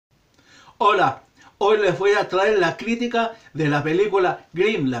Hola, hoy les voy a traer la crítica de la película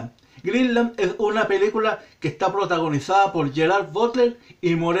Greenland. Greenland es una película que está protagonizada por Gerard Butler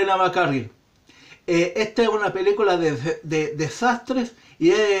y Morena baccarin. Esta es una película de desastres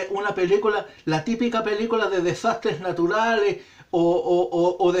y es una película, la típica película de desastres naturales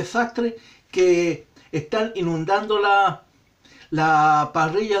o desastres que están inundando la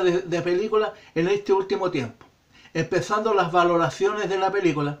parrilla de películas en este último tiempo. Empezando las valoraciones de la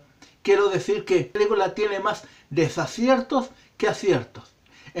película, quiero decir que la película tiene más desaciertos que aciertos.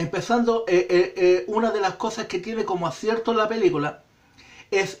 Empezando, una de las cosas que tiene como acierto la película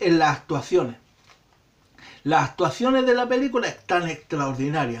es en las actuaciones. Las actuaciones de la película están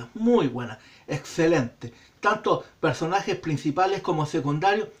extraordinarias, muy buenas, excelentes. Tanto personajes principales como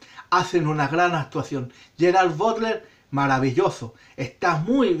secundarios hacen una gran actuación. Gerard Butler, maravilloso, está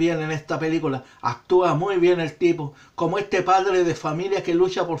muy bien en esta película, actúa muy bien el tipo, como este padre de familia que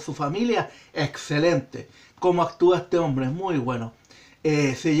lucha por su familia, excelente. Cómo actúa este hombre, muy bueno.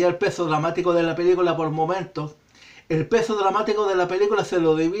 Si ya el peso dramático de la película por momentos, el peso dramático de la película se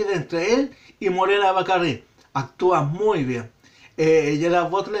lo divide entre él y Morena baccarin. Actúa muy bien. Gerard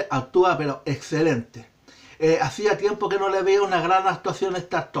Butler actúa pero excelente. Hacía tiempo que no le veía una gran actuación a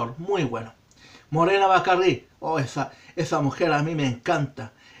este actor, muy bueno. Morena baccarin, oh, esa mujer a mí me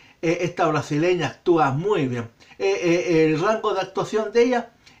encanta. Esta brasileña actúa muy bien. El rango de actuación de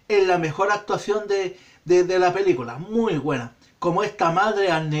ella es la mejor actuación de la película, muy buena. Como esta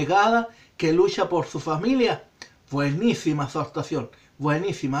madre abnegada que lucha por su familia, buenísima su actuación,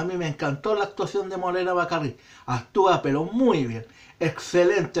 buenísima. A mí me encantó la actuación de Morena baccarin. Actúa pero muy bien,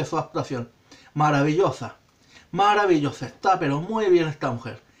 excelente su actuación, maravillosa, maravillosa, está pero muy bien esta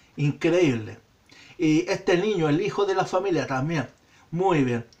mujer, increíble. Y este niño, el hijo de la familia también, muy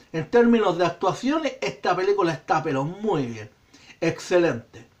bien. En términos de actuaciones, esta película está pero muy bien,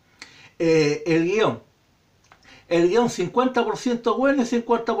 excelente. El guión 50% bueno y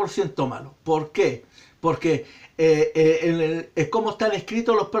 50% malo. ¿Por qué? Porque cómo están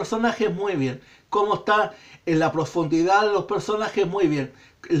escritos los personajes, muy bien. Cómo está en la profundidad de los personajes, muy bien.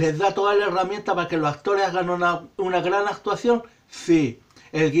 ¿Les da toda la herramienta para que los actores hagan una gran actuación? Sí.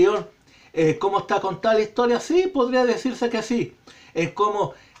 El guión, ¿cómo está contada la historia? Sí, podría decirse que sí.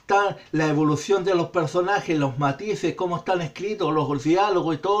 Cómo está la evolución de los personajes, los matices, cómo están escritos, los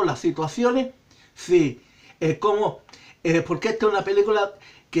diálogos y todas las situaciones. Sí. Porque esta es una película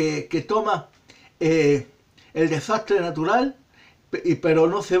que toma el desastre natural, pero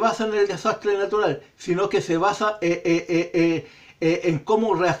no se basa en el desastre natural, sino que se basa en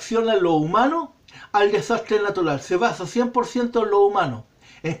cómo reaccionan los humanos al desastre natural. Se basa 100% en lo humano,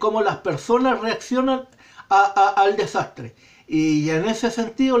 en cómo las personas reaccionan al desastre. Y en ese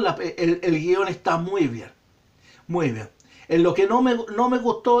sentido el guión está muy bien, muy bien. En lo que no me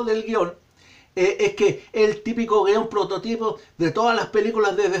gustó del guión es que es el típico guión prototipo de todas las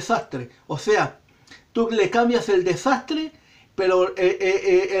películas de desastre. O sea, tú le cambias el desastre, pero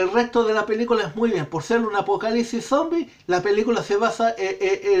el resto de la película es muy bien. Por ser un apocalipsis zombie, la película se basa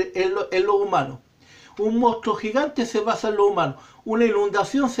en lo humano. Un monstruo gigante se basa en lo humano. Una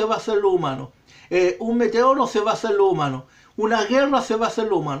inundación se basa en lo humano. Un meteoro se basa en lo humano. Una guerra se basa en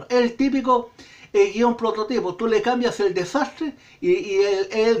lo humano. Es el típico guión prototipo. Tú le cambias el desastre y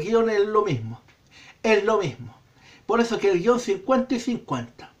el guión es lo mismo. Es lo mismo. Por eso que el guión 50 y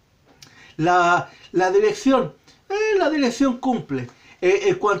 50. La dirección cumple.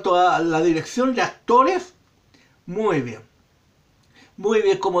 En cuanto a la dirección de actores, muy bien. Muy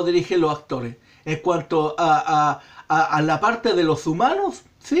bien como dirigen los actores. En cuanto a la parte de los humanos,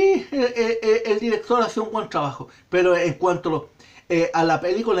 sí, el director hace un buen trabajo. Pero en cuanto a la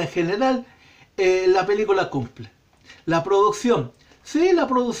película en general, la película cumple. La producción, sí, la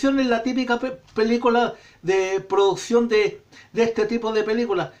producción es la típica película de producción de este tipo de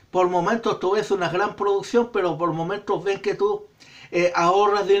películas. Por momentos tú ves una gran producción, pero por momentos ven que tú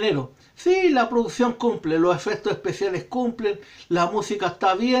ahorras dinero. Sí, la producción cumple, los efectos especiales cumplen, la música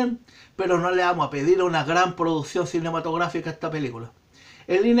está bien, pero no le vamos a pedir una gran producción cinematográfica a esta película.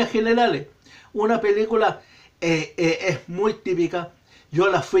 En líneas generales, una película es muy típica. Yo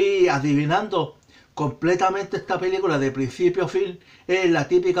la fui adivinando completamente esta película de principio a fin. Es la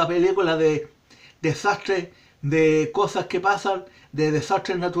típica película de desastres, de cosas que pasan, de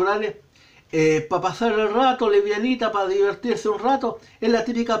desastres naturales. Para pasar el rato, livianita, para divertirse un rato. Es la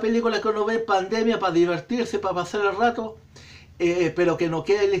típica película que uno ve en pandemia para divertirse, para pasar el rato, pero que no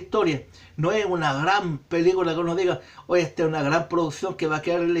queda en la historia. No es una gran película que uno diga, oye, esta es una gran producción que va a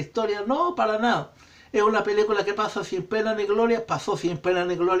quedar en la historia. No, para nada. Es una película que pasa sin pena ni gloria, pasó sin pena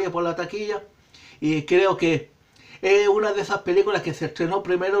ni gloria por la taquilla, y creo que Es una de esas películas que se estrenó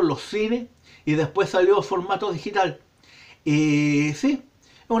primero en los cines y después salió en formato digital. Y sí,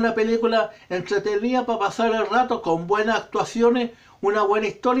 es una película entretenida para pasar el rato con buenas actuaciones, una buena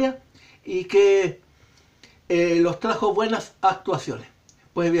historia y que los trajo buenas actuaciones.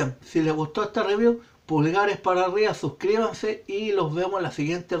 Pues bien, si les gustó esta review, pulgares para arriba, suscríbanse y los vemos en la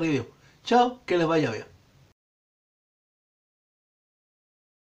siguiente review. Chao, que les vaya bien.